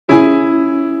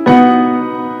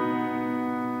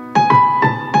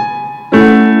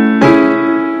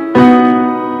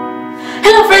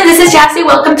is Jassy.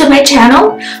 Welcome to my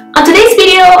channel. On today's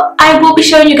video, I will be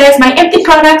showing you guys my empty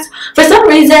products. For some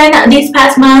reason, this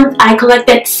past month, I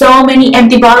collected so many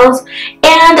empty bottles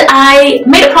and I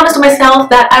made a promise to myself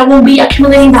that I won't be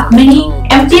accumulating that many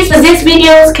empties. So these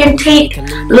videos can take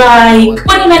like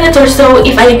 20 minutes or so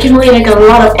if I accumulate like a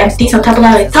lot of empties on top of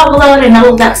that, like top load and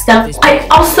all of that stuff. I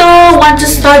also want to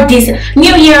start this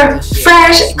new year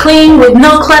fresh, clean, with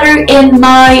no clutter in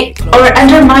my or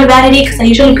under my vanity, because I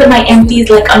usually put my empties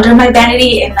like under my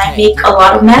vanity and I make a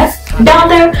lot of mess down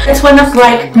there. It's one of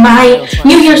like my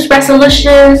New Year's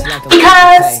resolutions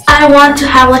because I want to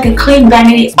have like a clean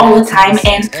vanity all the time,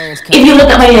 and if you look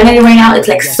at my vanity right now, it's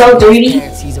like so dirty.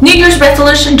 New Year's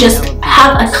resolution, just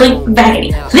have a clean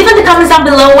vanity. Leave in the comments down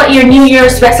below what your New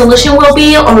Year's resolution will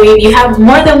be, or if you have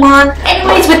more than one.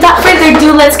 Anyways, without further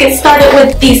ado, let's get started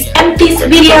with this empties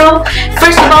video.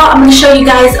 First of all, I'm going to show you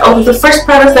guys the first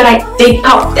product that they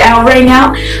popped out right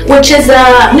now, which is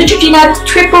a Neutrogena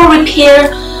Triple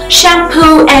Repair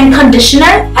shampoo and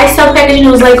conditioner. I saw packaging,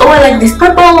 it was like, oh, I like this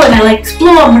purple and I like this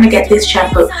blue, I'm gonna get this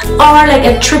shampoo. Or like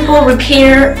a triple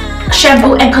repair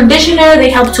shampoo and conditioner. They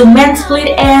help to men split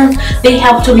ends, they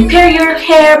help to repair your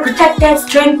hair, protect it,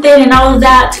 strengthen, and all of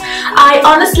that. I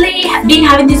honestly have been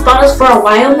having these bottles for a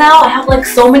while now. I have like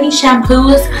so many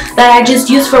shampoos that I just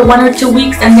use for 1 or 2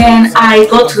 weeks and then I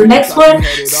go to the next one.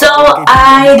 So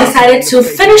I decided to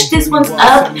finish these ones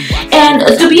up, and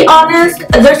to be honest,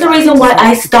 there's a reason why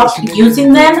I stopped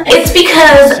using them. It's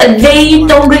because they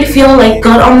don't really feel like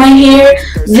good on my hair.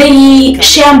 The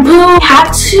shampoo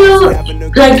had to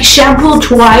like shampoo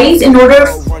twice in order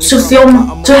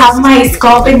to have my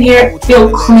scalp and hair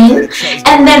feel clean,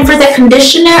 and then for the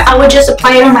conditioner I would just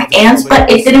apply it on my ends, but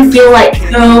it didn't feel like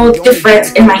no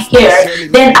difference in my hair.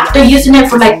 Then after using it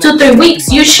for like 2-3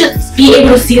 weeks, you should be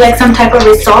able to see like some type of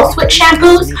results with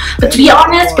shampoos. But to be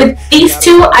honest, with these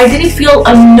two, I didn't feel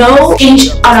no change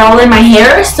at all in my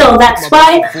hair, so that's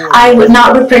why I would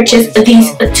not repurchase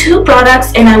these two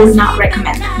products and I would not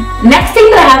recommend them. Next thing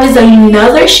that I have is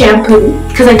another shampoo,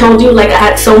 because I told you like I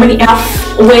had so many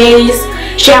halfways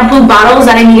shampoo bottles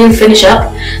that I needed to finish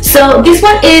up. So this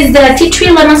one is the Tea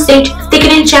Tree Lemon Sage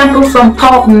Thickening Shampoo from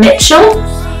Paul Mitchell.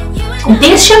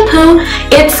 This shampoo,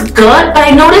 it's good, but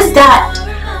I noticed that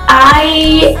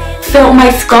I felt my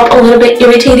scalp a little bit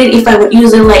irritated if I would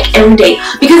use it like every day,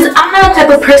 because I'm not the type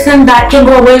of person that can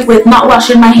go away with not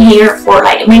washing my hair for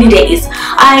like many days.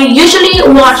 I usually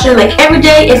wash it like every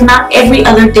day, if not every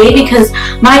other day, because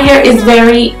my hair is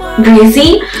very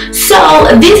greasy. So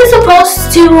this is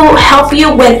supposed to help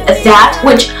you with that,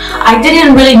 which I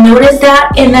didn't really notice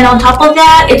that. And then on top of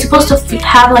that, it's supposed to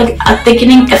have like a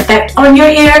thickening effect on your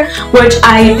hair, which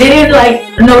I didn't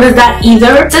like notice that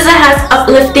either. It says it has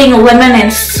uplifting lemon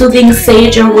and soothing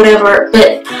sage or whatever,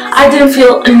 but I didn't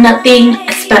feel nothing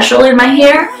special in my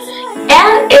hair.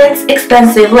 And it's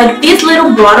expensive. Like this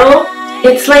little bottle,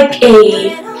 it's like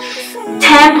a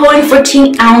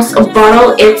 10.14 ounce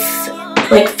bottle. It's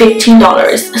like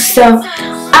 $15. So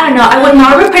I don't know, I would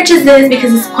not repurchase this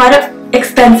because it's quite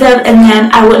expensive, and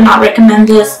then I would not recommend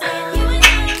this.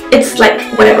 It's like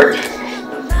whatever.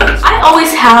 I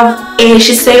always have a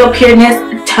Shiseido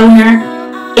Pureness toner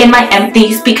in my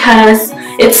empties because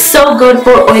it's so good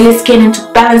for oily skin and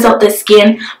to balance out the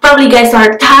skin. Probably you guys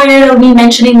are tired of me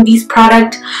mentioning these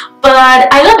products, but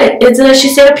I love it. It's a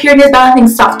Shiseido Pureness Balancing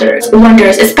Softer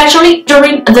wonders, especially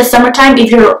during the summertime.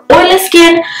 If you're oily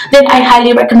skin, then I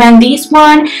highly recommend this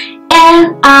one,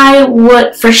 and I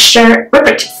would for sure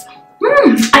repurchase.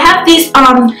 I have this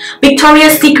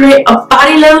Victoria's Secret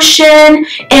body lotion,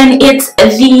 and it's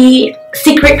the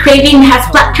Secret Craving. Has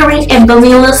blackcurrant and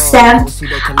vanilla scent.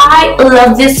 I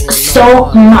love this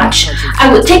so much.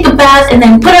 I would take a bath and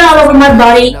then put it all over my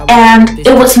body and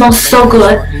it would smell so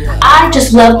good. I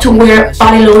just love to wear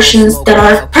body lotions that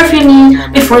are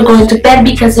perfumey before going to bed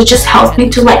because it just helps me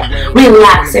to like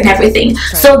relax and everything.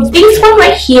 So this one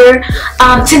right here,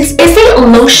 since it's a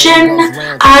lotion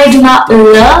I do not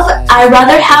love, I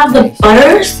rather have the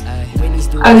butters.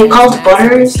 Are they called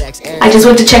butters? I just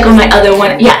went to check on my other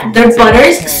one. Yeah, they're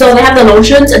butters. So they have the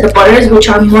lotions and the butters, which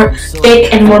are more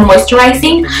thick and more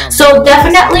moisturizing. So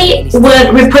definitely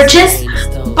would repurchase,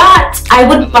 but I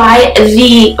would buy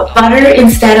the butter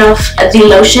instead of the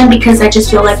lotion because I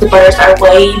just feel like the butters are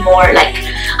way more like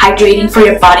hydrating for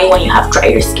your body when you have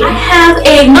drier skin. I have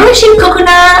a Nourishing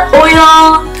Coconut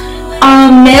Oil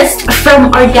mist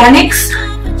from Organics.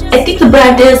 I think the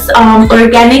brand is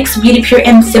Organics Beauty Pure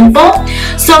and Simple.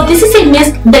 So this is a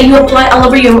mist that you apply all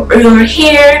over your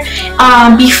hair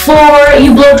before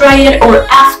you blow dry it, or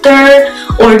after,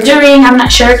 or during, I'm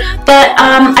not sure. But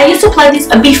I used to apply this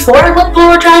before I would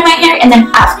blow dry my hair, and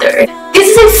then after.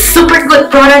 This is a super good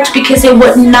good product because it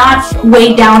would not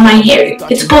weigh down my hair.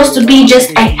 It's supposed to be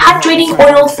just a hydrating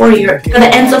oil for the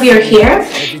ends of your hair,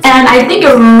 and I think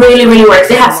it really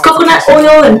works. It has coconut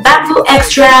oil and bamboo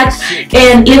extract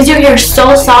and leaves your hair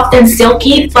so soft and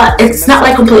silky, but it's not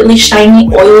like completely shiny,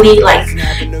 oily, like,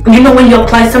 you know, when you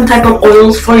apply some type of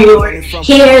oils for your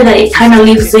hair that it kind of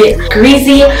leaves it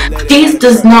greasy. This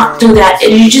does not do that.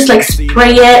 You just like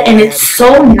spray it and it's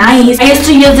so nice. I used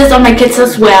to use this on my kids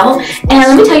as well, and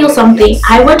let me tell you something.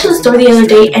 I went to the store the other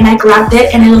day and I grabbed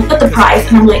it and I looked at the price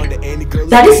and I'm like,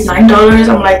 that is $9.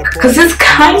 I'm like, because it's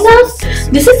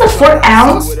this is a 4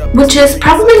 ounce, which is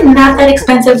probably not that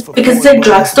expensive because it's a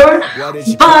drugstore,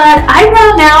 but I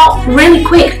ran out really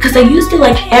quick because I used it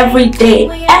like every day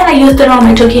and I used it on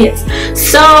my 2 kids.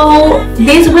 So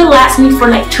this will last me for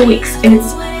like 2 weeks and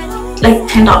it's like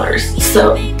 $10.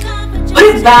 So put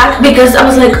it back because I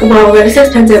was like, wow, that is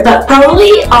expensive, but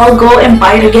probably I'll go and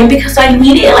buy it again because I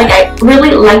need it. Like, I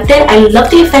really liked it. I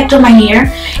love the effect on my hair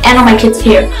and on my kids'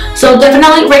 hair, so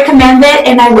definitely recommend it,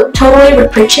 and I would totally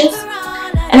repurchase.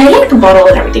 And I like the bottle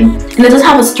and everything, and it does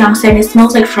have a strong scent. It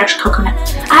smells like fresh coconut.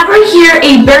 I have right here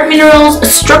a Bare Minerals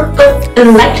Stroke of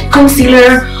Light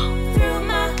Concealer,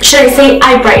 should I say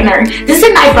eye brightener. This is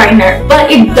an eye brightener,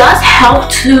 but it does help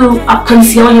to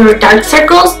conceal your dark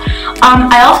circles.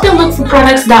 I often look for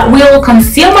products that will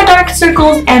conceal my dark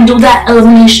circles and do that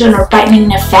illumination or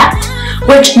brightening effect,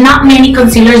 which not many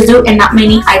concealers do and not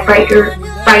many eye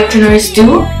brighteners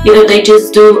do. Either they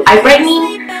just do eye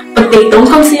brightening, but they don't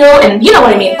conceal, and you know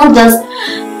what I mean. It does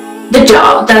the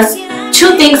job. Does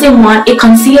 2 things in one. It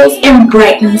conceals and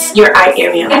brightens your eye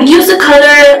area. I use the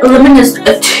color Luminous 2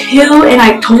 and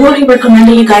I totally recommend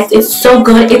it, you guys. It's so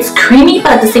good. It's creamy,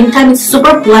 but at the same time it's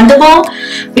super blendable,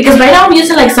 because right now I'm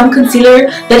using like some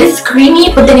concealer that is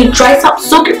creamy but then it dries up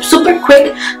super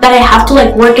quick that I have to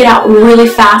like work it out really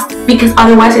fast, because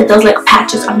otherwise it does like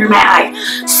patches under my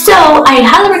eye. So I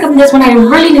highly recommend this one. I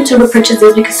really need to repurchase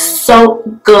this because it's so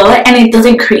good and it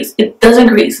doesn't crease. It doesn't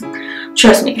crease.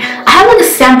 Trust me. I have like a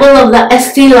sample of the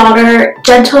Estee Lauder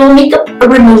Gentle Makeup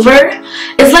Remover.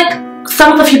 It's like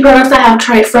some of the few products I have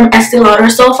tried from Estee Lauder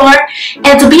so far,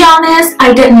 and to be honest,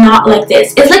 I did not like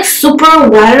this. It's like super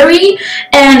watery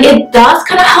and it does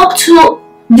kind of help to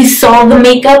dissolve the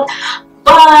makeup,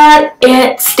 but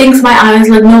it stings my eyes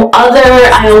like no other.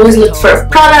 I always look for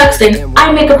products and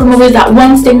eye makeup removers that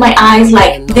won't sting my eyes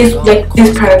like this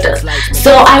product does.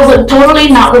 So I would totally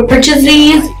not repurchase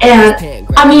these. And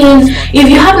I mean, if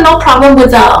you have no problem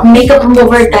with a makeup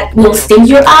remover that will sting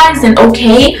your eyes, then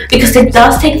okay, because it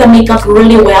does take the makeup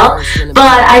really well.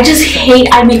 But I just hate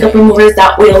eye makeup removers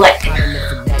that will like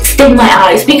sting my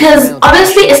eyes, because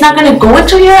obviously it's not going to go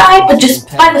into your eye, but just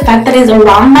by the fact that it's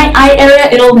around my eye area,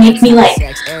 it'll make me like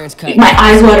my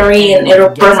eyes watery and it'll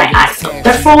burn my eyes. So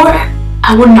therefore,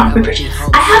 I would not repurchase.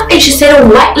 I have a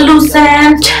Shiseido White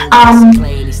Lucent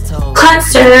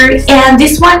cleanser, and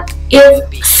this one is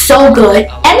so good.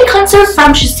 Any cleanser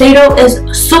from Shiseido is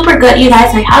super good, you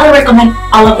guys. I highly recommend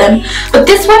all of them, but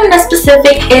this one in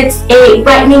specific, it's a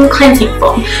brightening cleansing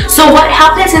foam. So what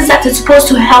happens is that it's supposed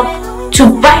to help to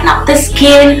brighten up the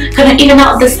skin, kind of even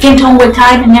out the skin tone with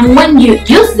time, and then when you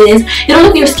use this, it'll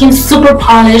leave your skin super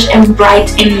polished and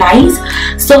bright and nice.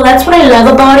 So that's what I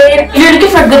love about it. If you're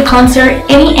looking for a good cleanser,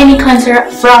 any cleanser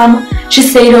from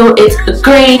Shiseido is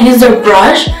great. Use their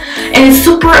brush and it's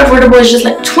super affordable. It's just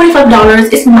like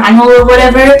 $25. It's manual or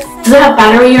whatever. Does it have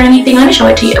battery or anything? Let me show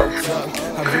it to you.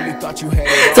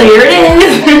 So here it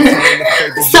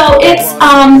is. So it's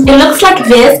it looks like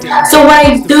this. So what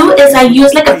I do is I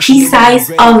use like a pea size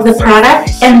of the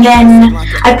product, and then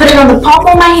I put it on the palm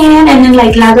of my hand and then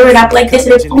like lather it up like this,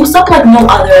 and it pulls up like no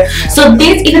other. So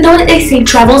this, even though it's a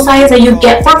travel size that you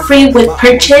get for free with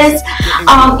purchase,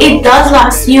 it does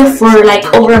last you for like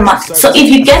over a month. So if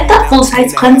you get that full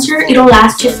size cleanser, it'll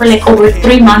last you for like over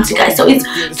 3 months, you guys. So it's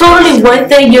totally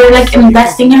worth it. You're like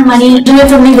investing your money doing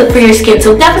something good for your skin.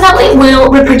 So definitely will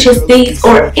repurchase these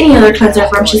or any other cleanser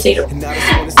from Shiseido.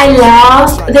 I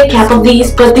lost the cap of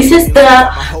these, but this is the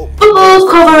Boo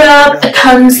Cover Up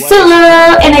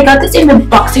Concealer, and I got this in the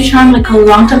BoxyCharm like a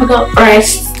long time ago, or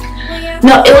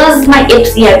no, it was my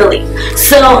Ipsy, I believe.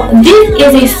 So this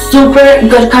is a super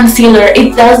good concealer.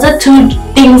 It does the 2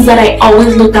 things that I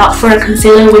always look out for a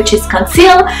concealer, which is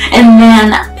conceal and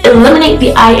then eliminate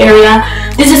the eye area.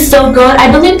 This is so good.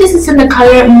 I believe this is in the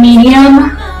color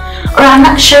medium, or I'm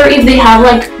not sure if they have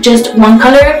like just one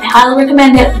color. I highly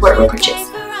recommend it. Or purchase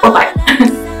or buy,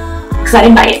 because I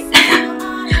didn't buy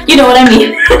it. You know what I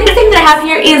mean. The next thing that I have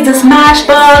here is the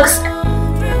Smashbox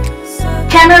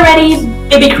Camera Ready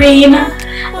BB Cream,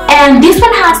 and this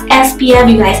one has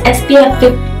SPF, you guys, SPF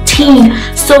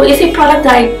 15. So it's a product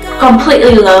that I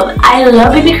completely love. I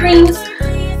love BB creams,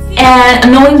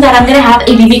 and knowing that I'm gonna have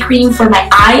a BB cream for my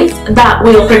eyes that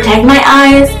will protect my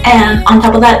eyes and on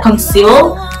top of that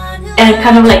conceal, and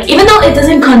kind of like, even though it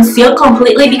doesn't conceal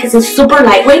completely because it's super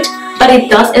lightweight, but it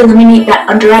does eliminate that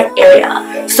under eye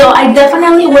area. So I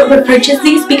definitely would repurchase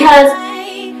these because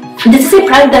this is a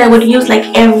product that I would use like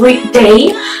every day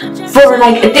for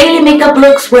like daily makeup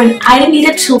looks when I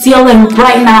needed to seal and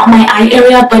brighten out my eye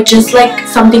area, but just like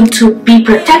something to be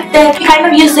protected. I kind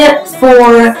of use it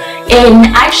for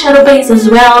an eyeshadow base as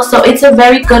well, so it's a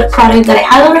very good product that I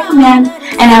highly recommend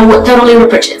and I would totally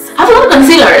repurchase. I have a lot of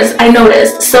concealers, I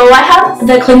noticed. So I have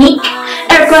the Clinique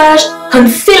Airbrush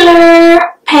Concealer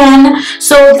pen.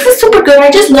 So this is super good.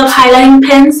 I just love highlighting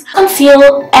pens,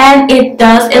 conceal, and it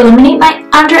does eliminate my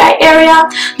under eye area.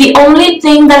 The only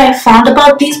thing that I found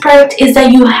about this product is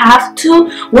that you have to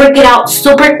work it out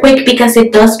super quick because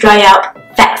it does dry out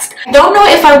fast. Don't know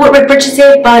if I would repurchase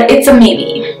it, but it's a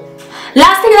maybe.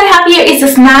 Last thing that I have here is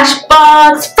the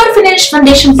Smashbox Full Finish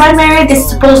Foundation Primer. This is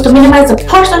supposed to minimize the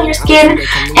pores on your skin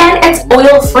and it's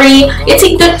oil free. It's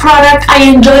a good product. I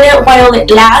enjoyed it while it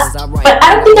lasts, but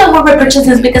I don't think I will repurchase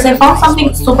this because I found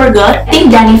something super good. I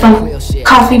think Danny from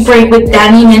Coffee Break with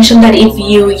Danny mentioned that if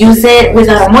you use it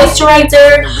without a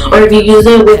moisturizer or if you use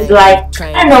it with like,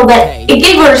 I don't know, that it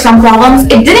gave her some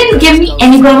problems. It didn't give me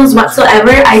any problems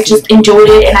whatsoever. I just enjoyed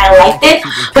it and I liked it,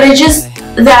 but it just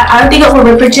that I don't think I will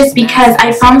repurchase because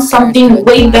I found something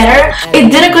way better.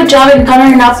 It did a good job in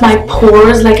covering up my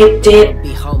pores, like it did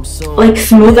like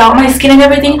smooth out my skin and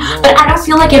everything, but I don't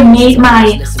feel like it made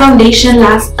my foundation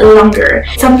last longer.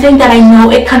 Something that I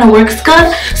know it kind of works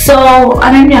good, so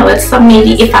I don't know, it's a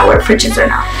maybe if I were to purchase or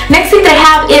not. Next thing that I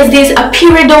have is this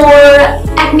Apirador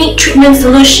Acne Treatment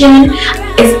Solution.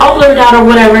 It's all blurred out or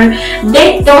whatever.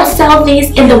 They don't sell these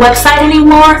in the website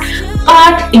anymore,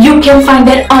 but you can find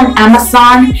it on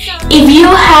Amazon. If you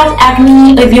have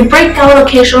acne, if you break out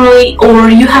occasionally, or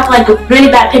you have like really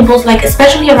bad pimples, like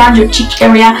especially around your cheek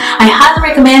area, I highly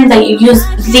recommend that you use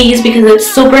these because it's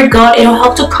super good. It'll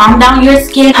help to calm down your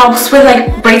skin, helps with like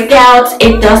breakouts.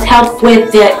 It does help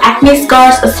with the acne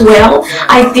scars as well.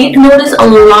 I did notice a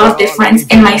lot of difference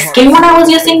in my skin when I was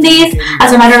using these.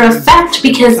 As a matter of fact,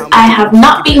 because I have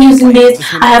not been using this,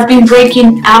 I have been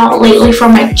breaking out lately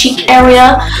from my cheek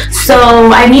area,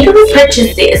 so I need to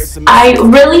repurchase this. I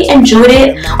really enjoyed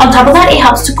it. On top of that, it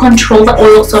helps to control the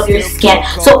oils of your skin.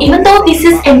 So even though this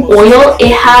is an oil,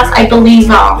 it has, I believe,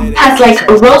 has like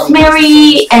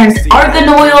rosemary and argan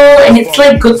oil, and it's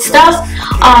like good stuff.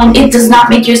 It does not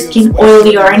make your skin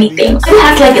oily or anything. It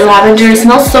has like lavender. It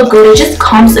smells so good. It just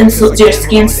calms and soothes your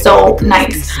skin so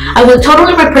nice. I would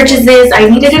totally repurchase this. I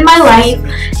need it in my life,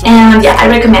 and yeah, I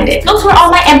recommend it. Those were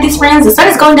all my empties, friends. The sun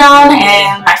is going down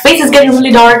and my face is getting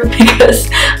really dark because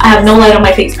I have no light on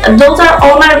my face. Those are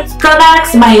all my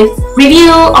products, my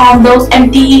review on those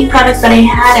empty products that I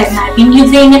had and I've been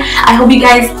using. I hope you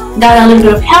guys got a little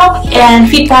bit of help and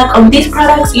feedback on these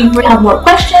products. If you have more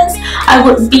questions, I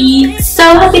would be so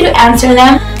happy to answer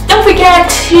them. Don't forget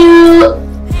to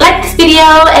like this video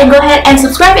and go ahead and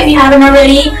subscribe if you haven't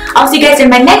already. I'll see you guys in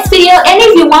my next video, and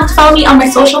if you want to follow me on my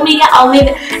social media, I'll leave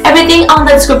everything on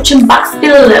the description box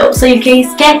below, so you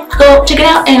guys can go check it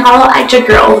out and follow at your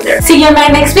girl over there. See you in my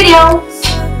next video.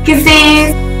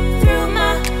 Kisses.